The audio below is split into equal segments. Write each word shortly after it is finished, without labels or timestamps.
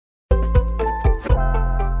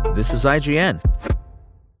This is IGN.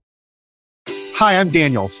 Hi, I'm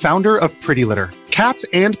Daniel, founder of Pretty Litter. Cats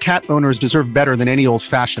and cat owners deserve better than any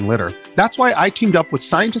old-fashioned litter. That's why I teamed up with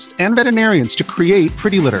scientists and veterinarians to create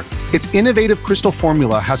Pretty Litter. Its innovative crystal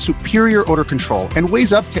formula has superior odor control and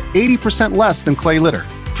weighs up to 80% less than clay litter.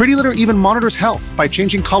 Pretty Litter even monitors health by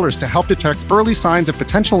changing colors to help detect early signs of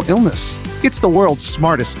potential illness. It's the world's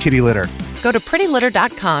smartest kitty litter. Go to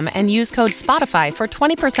prettylitter.com and use code SPOTIFY for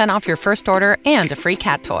 20% off your first order and a free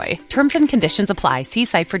cat toy. Terms and conditions apply. See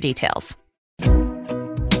site for details.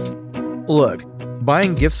 Look,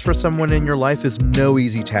 buying gifts for someone in your life is no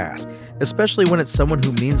easy task, especially when it's someone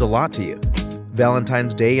who means a lot to you.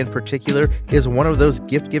 Valentine's Day in particular is one of those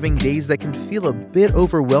gift-giving days that can feel a bit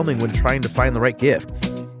overwhelming when trying to find the right gift.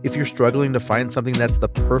 If you're struggling to find something that's the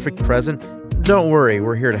perfect present, don't worry,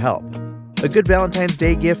 we're here to help. A good Valentine's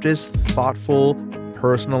Day gift is thoughtful,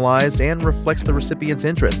 personalized, and reflects the recipient's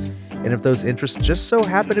interest. And if those interests just so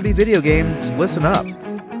happen to be video games, listen up.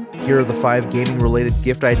 Here are the 5 gaming-related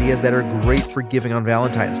gift ideas that are great for giving on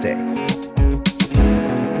Valentine's Day.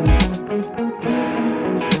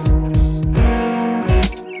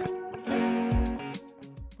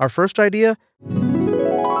 Our first idea?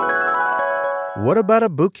 What about a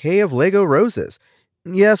bouquet of Lego roses?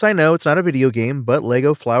 Yes, I know it's not a video game, but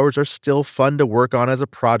Lego flowers are still fun to work on as a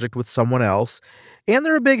project with someone else. And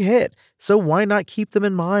they're a big hit, so why not keep them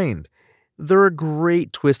in mind? They're a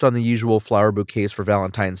great twist on the usual flower bouquets for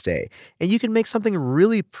Valentine's Day, and you can make something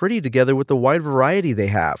really pretty together with the wide variety they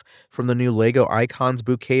have, from the new Lego Icons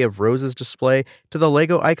bouquet of roses display to the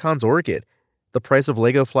Lego Icons orchid. The price of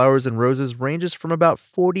Lego flowers and roses ranges from about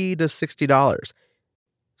 $40 to $60.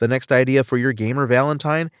 The next idea for your gamer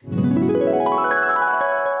Valentine?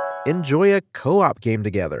 Enjoy a co-op game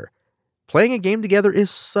together. Playing a game together is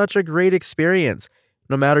such a great experience.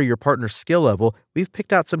 No matter your partner's skill level, we've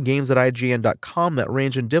picked out some games at IGN.com that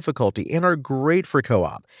range in difficulty and are great for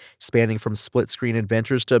co-op, spanning from split-screen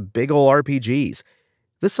adventures to big ol' RPGs.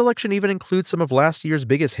 This selection even includes some of last year's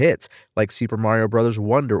biggest hits, like Super Mario Bros.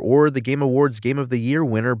 Wonder or the Game Awards Game of the Year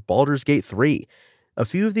winner Baldur's Gate 3. A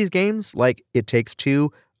few of these games, like It Takes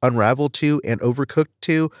Two, Unravel 2, and Overcooked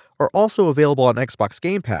 2, are also available on Xbox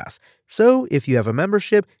Game Pass. So, if you have a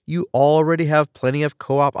membership, you already have plenty of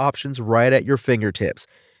co-op options right at your fingertips.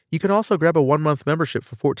 You can also grab a 1-month membership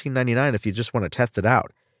for $14.99 if you just want to test it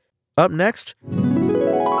out. Up next,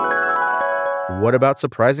 what about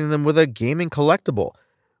surprising them with a gaming collectible?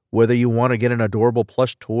 Whether you want to get an adorable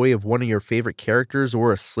plush toy of one of your favorite characters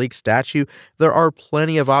or a sleek statue, there are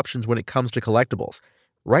plenty of options when it comes to collectibles.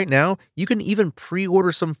 Right now, you can even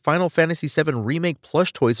pre-order some Final Fantasy VII Remake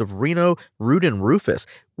plush toys of Reno, Rude, and Rufus,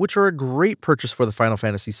 which are a great purchase for the Final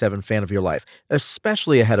Fantasy VII fan of your life,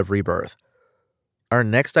 especially ahead of Rebirth. Our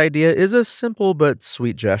next idea is a simple but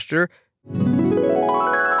sweet gesture: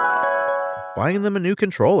 buying them a new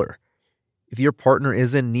controller. If your partner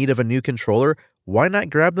is in need of a new controller, why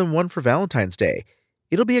not grab them one for Valentine's Day?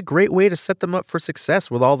 It'll be a great way to set them up for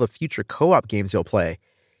success with all the future co-op games you'll play.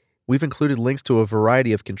 We've included links to a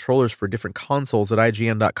variety of controllers for different consoles at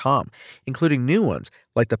IGN.com, including new ones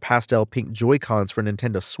like the pastel pink Joy-Cons for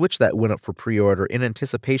Nintendo Switch that went up for pre-order in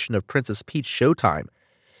anticipation of Princess Peach Showtime.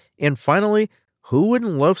 And finally, who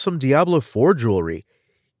wouldn't love some Diablo 4 jewelry?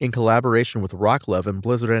 In collaboration with Rocklove and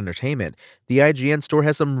Blizzard Entertainment, the IGN store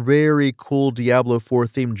has some very cool Diablo 4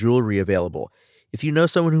 themed jewelry available. If you know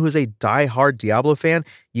someone who is a die-hard Diablo fan,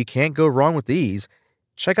 you can't go wrong with these.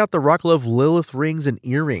 Check out the Rocklove Lilith rings and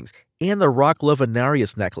earrings, and the Rocklove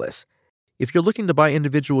Anarius necklace. If you're looking to buy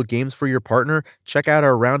individual games for your partner, check out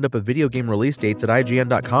our roundup of video game release dates at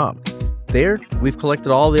IGN.com. There, we've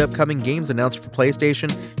collected all the upcoming games announced for PlayStation,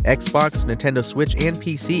 Xbox, Nintendo Switch, and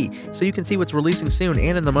PC, so you can see what's releasing soon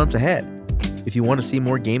and in the months ahead. If you want to see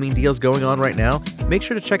more gaming deals going on right now, make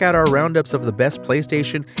sure to check out our roundups of the best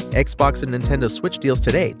PlayStation, Xbox, and Nintendo Switch deals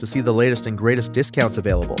today to see the latest and greatest discounts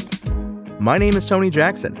available. My name is Tony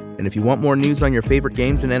Jackson, and if you want more news on your favorite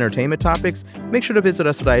games and entertainment topics, make sure to visit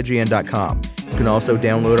us at IGN.com. You can also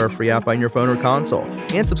download our free app on your phone or console,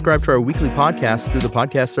 and subscribe to our weekly podcast through the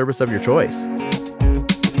podcast service of your choice.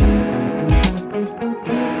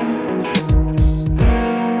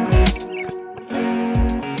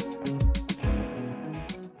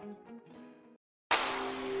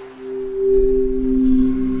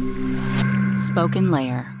 Spoken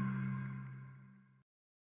Layer.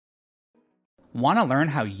 Want to learn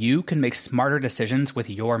how you can make smarter decisions with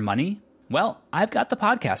your money? Well, I've got the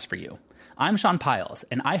podcast for you. I'm Sean Piles,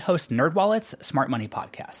 and I host NerdWallet's Smart Money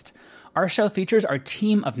Podcast. Our show features our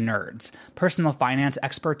team of nerds, personal finance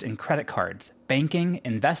experts in credit cards, banking,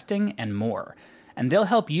 investing, and more. and they'll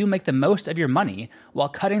help you make the most of your money while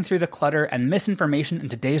cutting through the clutter and misinformation in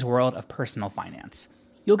today's world of personal finance.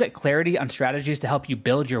 You'll get clarity on strategies to help you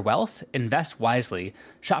build your wealth, invest wisely,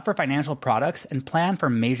 shop for financial products, and plan for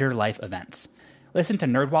major life events. Listen to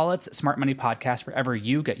NerdWallet's Smart Money Podcast wherever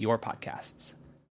you get your podcasts.